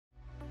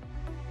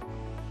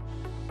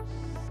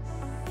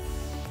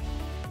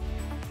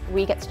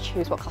We get to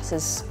choose what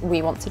classes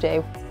we want to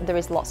do. There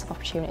is lots of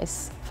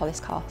opportunities for this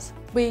course.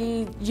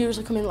 We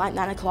usually come in like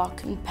 9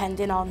 o'clock, and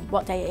depending on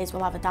what day it is,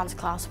 we'll have a dance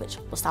class, which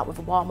will start with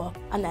a warm-up,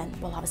 and then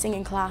we'll have a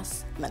singing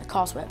class, and then a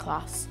coursework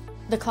class.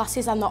 The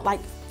classes are not like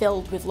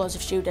filled with loads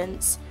of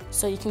students,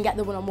 so you can get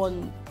the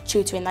one-on-one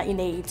tutoring that you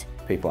need.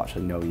 People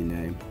actually know your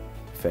name,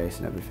 face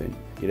and everything.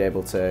 You're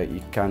able to,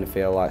 you kind of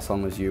feel like as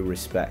long as you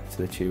respect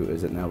the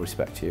tutors and they'll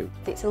respect you.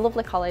 It's a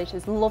lovely college,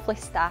 there's lovely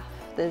staff,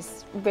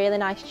 there's really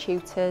nice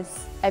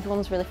tutors,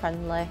 everyone's really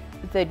friendly.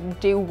 They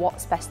do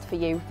what's best for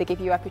you, they give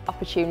you every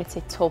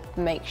opportunity to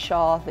make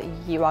sure that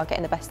you are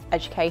getting the best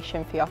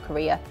education for your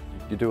career.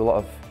 You do a lot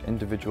of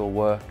individual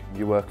work,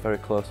 you work very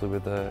closely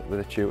with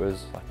the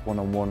tutors, like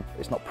one-on-one.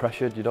 It's not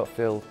pressured, you don't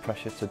feel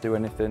pressured to do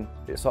anything.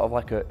 It's sort of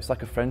like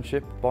a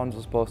friendship bond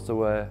as opposed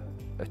to a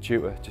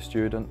tutor to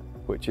student,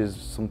 which is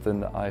something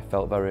that I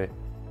felt very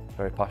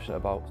passionate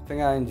about. The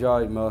thing I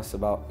enjoyed most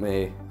about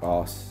my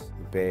course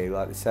would be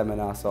like the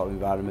seminar sort of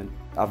environment,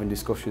 having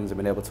discussions and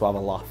being able to have a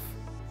laugh,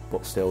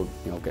 but still,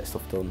 you know, get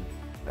stuff done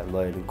and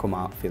learn and come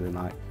out feeling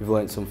like we've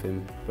learned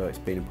something, but it's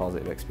been a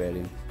positive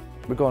experience.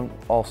 We go on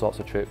all sorts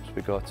of trips.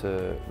 We go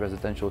to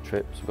residential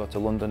trips. We go to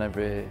London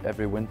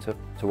every winter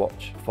to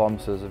watch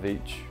performances of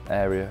each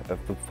area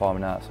of the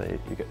performing arts. So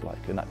you get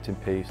like an acting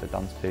piece, a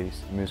dance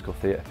piece, a musical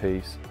theatre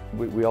piece.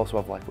 We also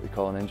have like what we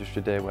call an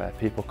industry day where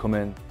people come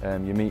in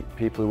and you meet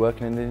people who are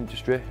working in the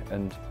industry,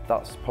 and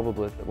that's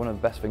probably one of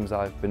the best things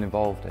I've been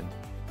involved in.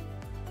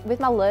 With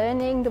my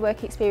learning, the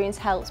work experience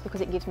helps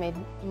because it gives me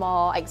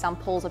more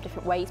examples of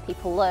different ways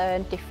people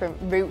learn, different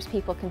routes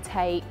people can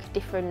take,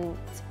 different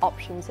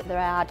options that there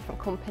are,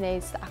 different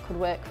companies that I could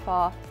work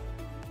for.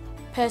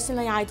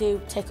 Personally, I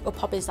do take up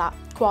hobbies that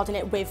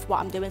coordinate with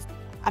what I'm doing.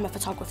 I'm a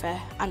photographer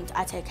and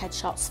I take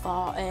headshots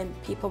for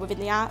people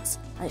within the arts,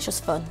 and it's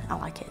just fun. I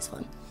like it, it's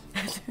fun.